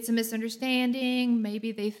 Maybe it's a misunderstanding.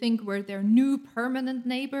 Maybe they think we're their new permanent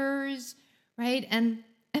neighbors, right? And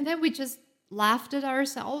then we just laughed at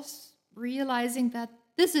ourselves, realizing that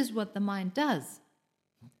this is what the mind does.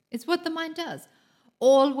 It's what the mind does.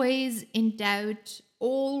 Always in doubt,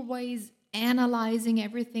 always analyzing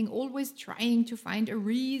everything, always trying to find a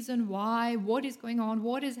reason why, what is going on,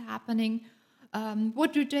 what is happening,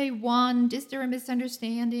 what do they want, is there a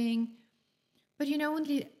misunderstanding? But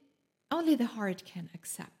only the heart can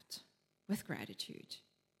accept with gratitude.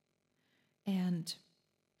 And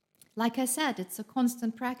like I said, it's a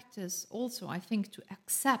constant practice also, I think, to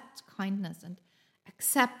accept kindness and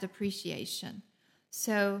accept appreciation.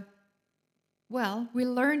 So, we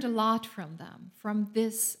learned a lot from them, from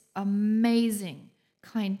this amazing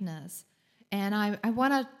kindness. And I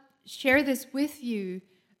want to share this with you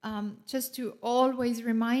just to always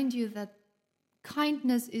remind you that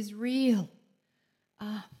kindness is real.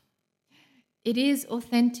 It is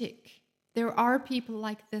authentic. There are people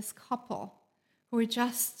like this couple who are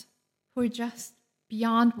just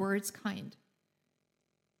beyond words kind.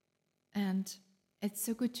 And it's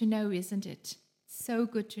so good to know, isn't it? So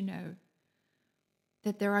good to know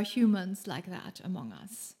that there are humans like that among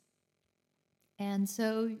us. And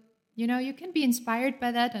so, you can be inspired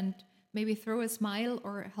by that and maybe throw a smile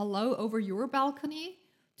or hello over your balcony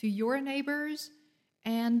to your neighbors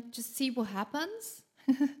and just see what happens.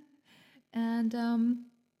 And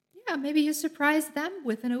maybe you surprise them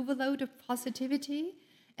with an overload of positivity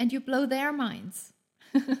and you blow their minds.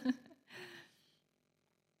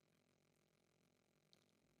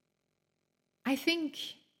 I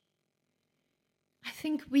think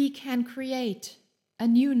we can create a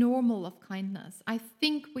new normal of kindness. I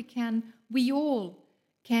think we all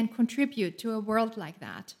can contribute to a world like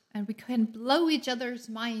that. And we can blow each other's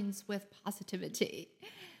minds with positivity.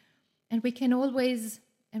 And we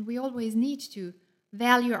always need to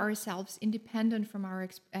value ourselves independent from our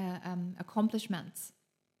accomplishments.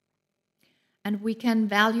 And we can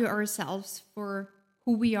value ourselves for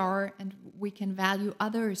who we are, and we can value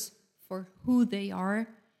others for who they are,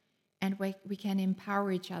 and we can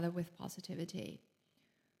empower each other with positivity.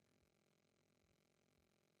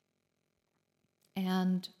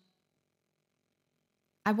 And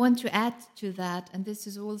I want to add to that, and this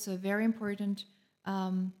is also a very important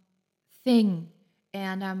thing,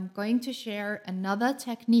 and I'm going to share another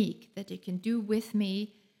technique that you can do with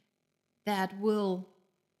me that will,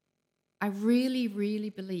 I really, really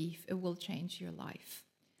believe it will change your life.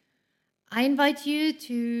 I invite you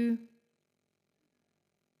to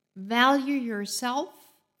value yourself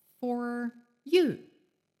for you,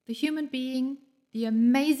 the human being, the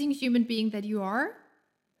amazing human being that you are.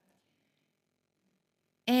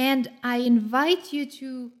 And I invite you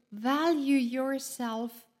to value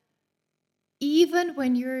yourself even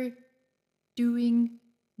when you're doing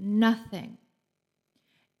nothing.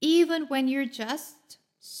 Even when you're just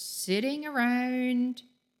sitting around,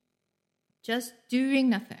 just doing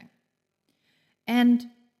nothing. And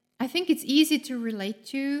I think it's easy to relate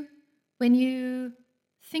to when you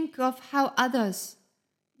think of how others,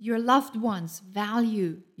 your loved ones,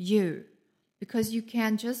 value you. Because you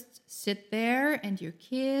can just sit there and your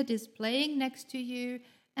kid is playing next to you,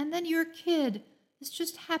 and then your kid is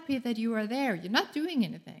just happy that you are there. You're not doing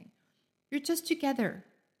anything. You're just together.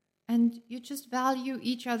 And you just value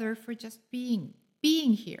each other for just being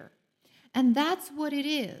here. And that's what it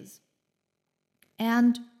is.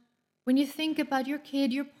 And when you think about your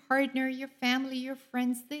kid, your partner, your family, your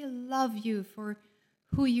friends, they love you for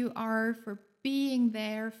who you are, for being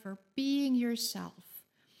there, for being yourself.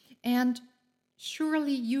 And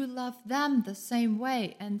surely you love them the same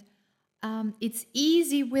way. And it's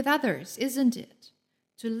easy with others, isn't it?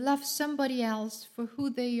 To love somebody else for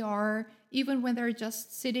who they are, even when they're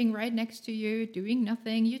just sitting right next to you, doing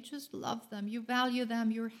nothing. You just love them. You value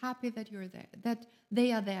them. You're happy that you're there, that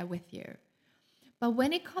they are there with you. But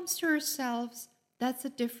when it comes to ourselves, that's a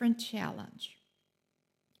different challenge.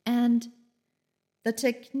 And the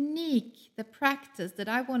technique, the practice that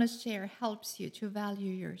I want to share helps you to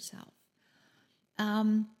value yourself.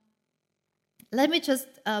 Let me just,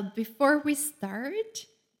 before we start,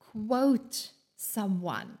 quote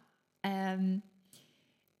someone. I'm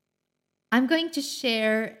going to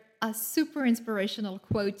share a super inspirational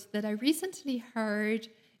quote that I recently heard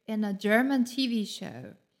in a German TV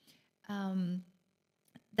show.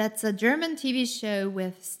 That's a German TV show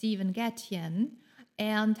with Steven Gätjen.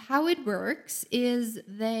 And how it works is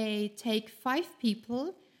they take 5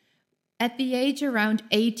 people at the age around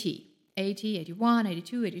 80, 81,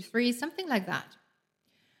 82, 83, something like that.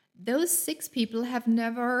 Those 6 people have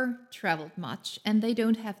never traveled much, and they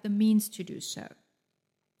don't have the means to do so.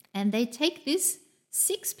 And they take these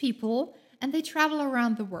 6 people and they travel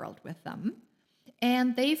around the world with them,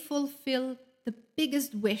 and they fulfill the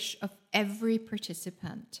biggest wish of every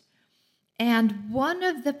participant. And one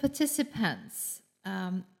of the participants,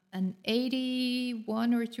 an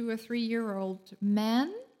 81 or 2 or 3-year-old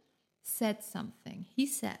man, said something. He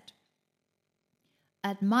said,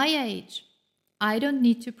 "At my age, I don't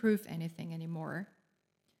need to prove anything anymore,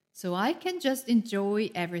 so I can just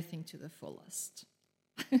enjoy everything to the fullest."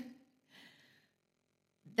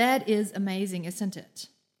 That is amazing, isn't it?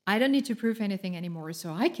 I don't need to prove anything anymore,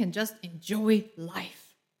 so I can just enjoy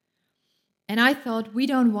life. And I thought, we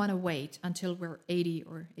don't want to wait until we're 80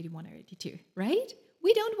 or 81 or 82, right?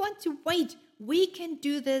 We don't want to wait. We can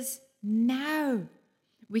do this now.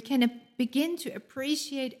 We can begin to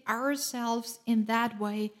appreciate ourselves in that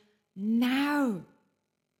way now.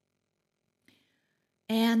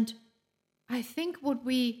 And I think what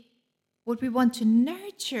we want to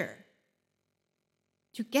nurture,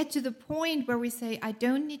 to get to the point where we say, I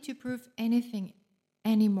don't need to prove anything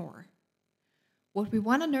anymore. What we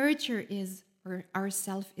want to nurture is our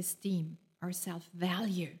self-esteem, our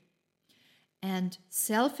self-value. And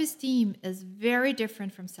self-esteem is very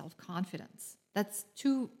different from self-confidence. That's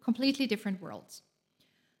 2 completely different worlds.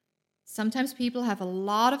 Sometimes people have a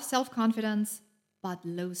lot of self-confidence, but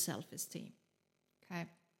low self-esteem. Okay?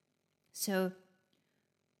 So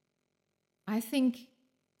I think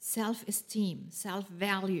self-esteem,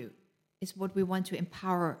 self-value is what we want to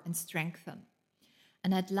empower and strengthen.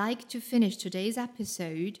 And I'd like to finish today's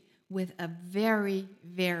episode with a very,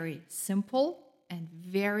 very simple and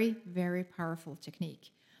very, very powerful technique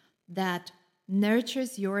that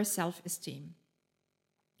nurtures your self-esteem,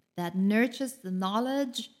 that nurtures the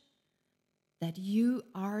knowledge that you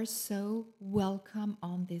are so welcome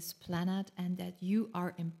on this planet and that you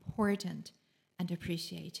are important and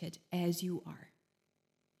appreciated as you are.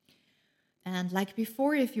 And like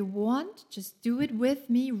before, if you want, just do it with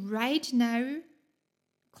me right now.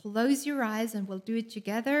 Close your eyes and we'll do it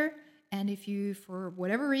together. And if you, for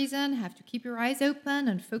whatever reason, have to keep your eyes open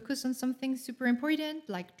and focus on something super important,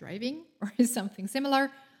 like driving or something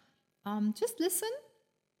similar, just listen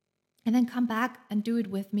and then come back and do it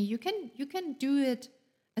with me. You can do it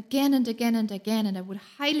again and again and again, and I would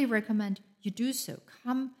highly recommend you do so.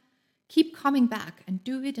 Keep coming back and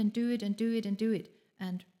do it and do it and do it and do it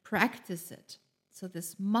and practice it. So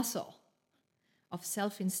this muscle of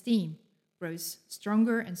self-esteem grows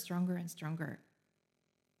stronger and stronger and stronger.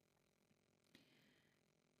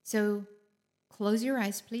 So close your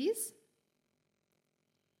eyes, please.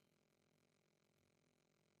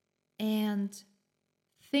 And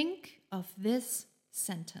think of this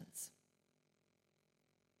sentence.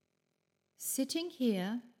 Sitting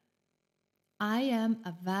here, I am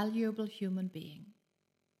a valuable human being.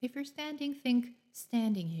 If you're standing, think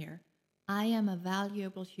standing here. I am a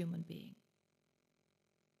valuable human being.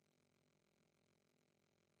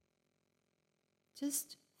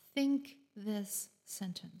 Just think this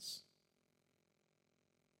sentence.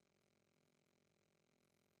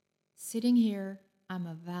 Sitting here, I'm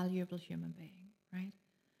a valuable human being, right?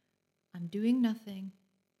 I'm doing nothing.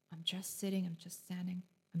 I'm just sitting. I'm just standing.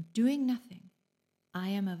 I'm doing nothing. I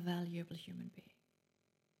am a valuable human being.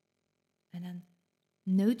 And then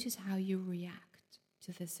notice how you react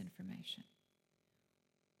to this information.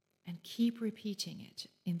 And keep repeating it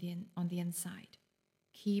on the inside.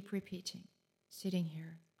 Keep repeating. Sitting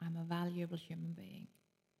here, I'm a valuable human being.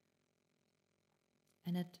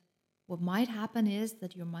 And what might happen is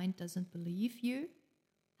that your mind doesn't believe you,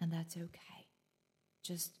 and that's okay.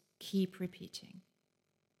 Just keep repeating.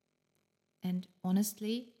 And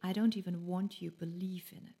honestly, I don't even want you to believe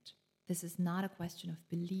in it. This is not a question of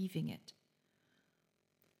believing it.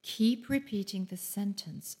 Keep repeating the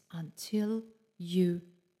sentence until you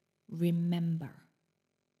remember.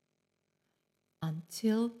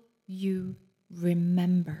 Until you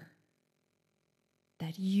remember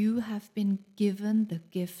that you have been given the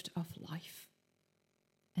gift of life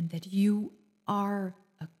and that you are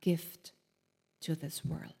a gift to this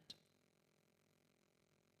world.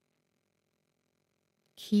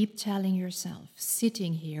 Keep telling yourself,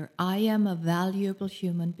 sitting here, I am a valuable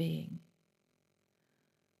human being,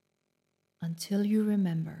 until you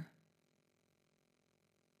remember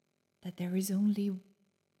that there is only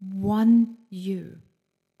one you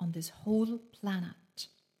on this whole planet.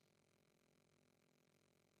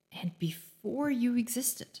 And before you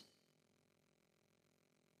existed,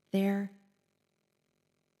 there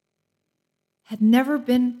had never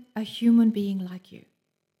been a human being like you.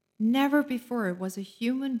 Never before was a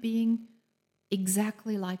human being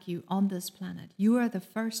exactly like you on this planet. You are the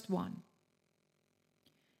first one.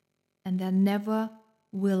 And there never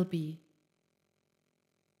will be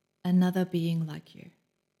another being like you.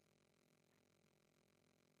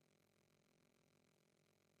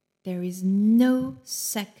 There is no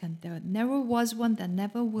second, there never was one, there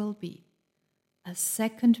never will be a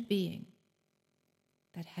second being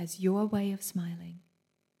that has your way of smiling,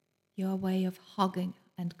 your way of hugging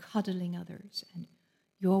and cuddling others, and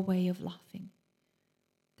your way of laughing,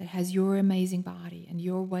 that has your amazing body and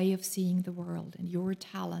your way of seeing the world and your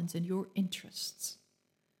talents and your interests.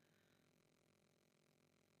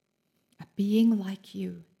 A being like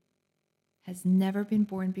you has never been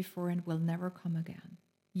born before and will never come again.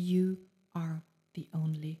 You are the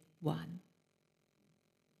only one.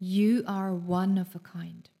 You are one of a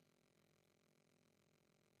kind.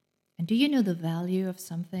 And do you know the value of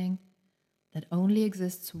something that only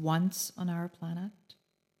exists once on our planet?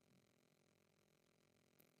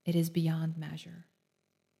 It is beyond measure.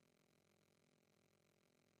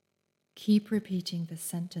 Keep repeating the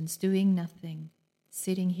sentence, doing nothing,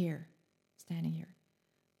 sitting here, standing here.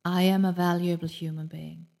 I am a valuable human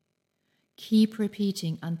being. Keep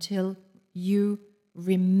repeating until you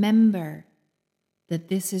remember that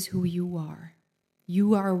this is who you are.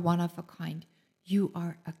 You are one of a kind. You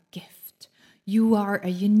are a gift. You are a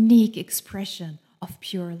unique expression of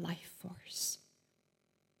pure life force.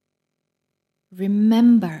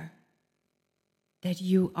 Remember that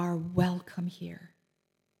you are welcome here,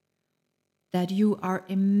 that you are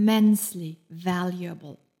immensely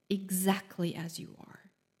valuable exactly as you are.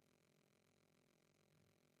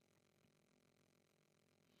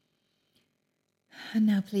 And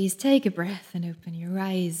now please take a breath and open your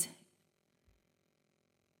eyes.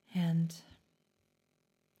 And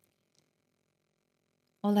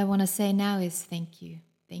all I want to say now is thank you.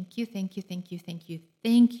 Thank you, thank you, thank you, thank you.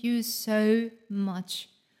 Thank you so much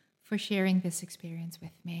for sharing this experience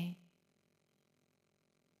with me.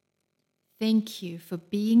 Thank you for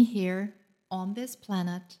being here on this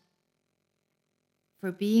planet,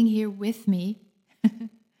 for being here with me.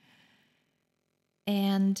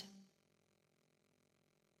 And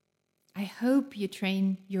I hope you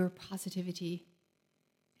train your positivity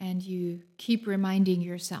and you keep reminding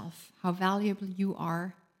yourself how valuable you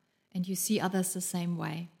are and you see others the same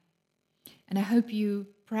way. And I hope you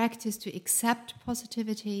practice to accept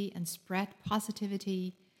positivity and spread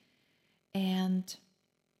positivity. And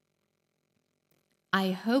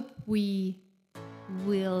I hope we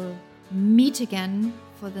will meet again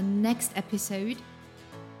for the next episode.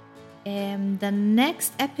 And the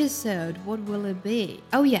next episode, what will it be?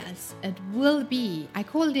 Oh yes, it will be, I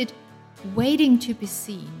called it Waiting to be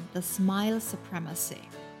Seen, the Smile Supremacy.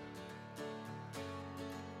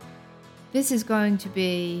 This is going to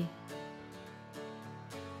be,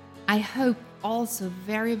 I hope, also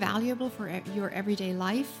very valuable for your everyday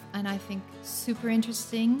life, and I think super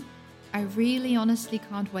interesting. I really honestly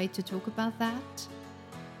can't wait to talk about that.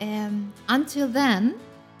 Until then,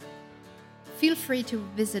 feel free to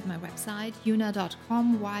visit my website,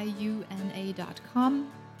 yuna.com,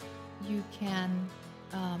 yuna.com. You can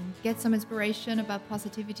get some inspiration about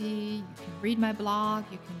positivity. You can read my blog.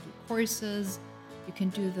 You can do courses. You can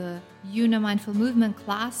do the Yuna Mindful Movement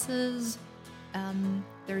classes.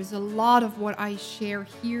 There's a lot of what I share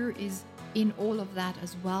here is in all of that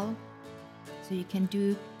as well. So you can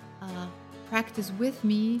do practice with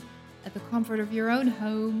me at the comfort of your own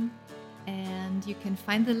home. And you can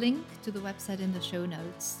find the link to the website in the show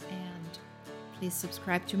notes. And please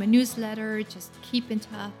subscribe to my newsletter. Just keep in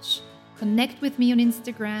touch. Connect with me on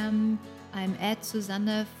Instagram. I'm at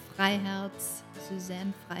Susanne Freiherz.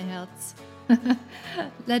 Suzanne Freiherz.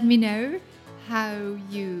 Let me know how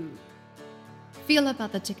you feel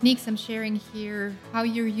about the techniques I'm sharing here, how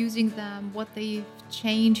you're using them, what they've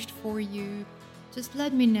changed for you. Just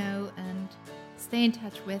let me know and stay in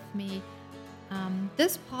touch with me.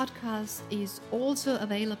 This podcast is also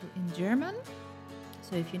available in German.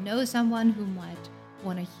 So if you know someone who might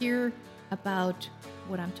want to hear about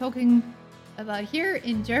what I'm talking about here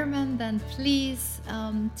in German, then please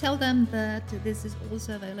tell them that this is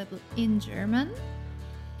also available in German.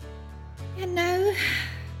 And now,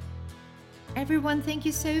 everyone, thank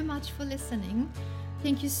you so much for listening.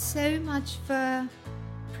 Thank you so much for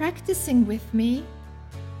practicing with me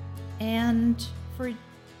and for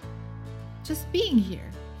just being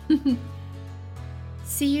here.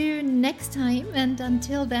 See you next time, and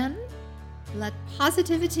until then, let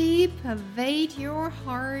positivity pervade your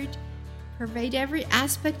heart, pervade every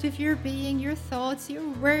aspect of your being, your thoughts, your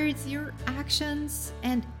words, your actions,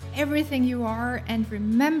 and everything you are. And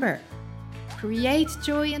remember, create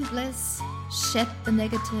joy and bliss, shed the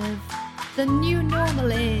negative. The new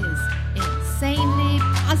normal is insanely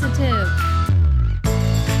positive.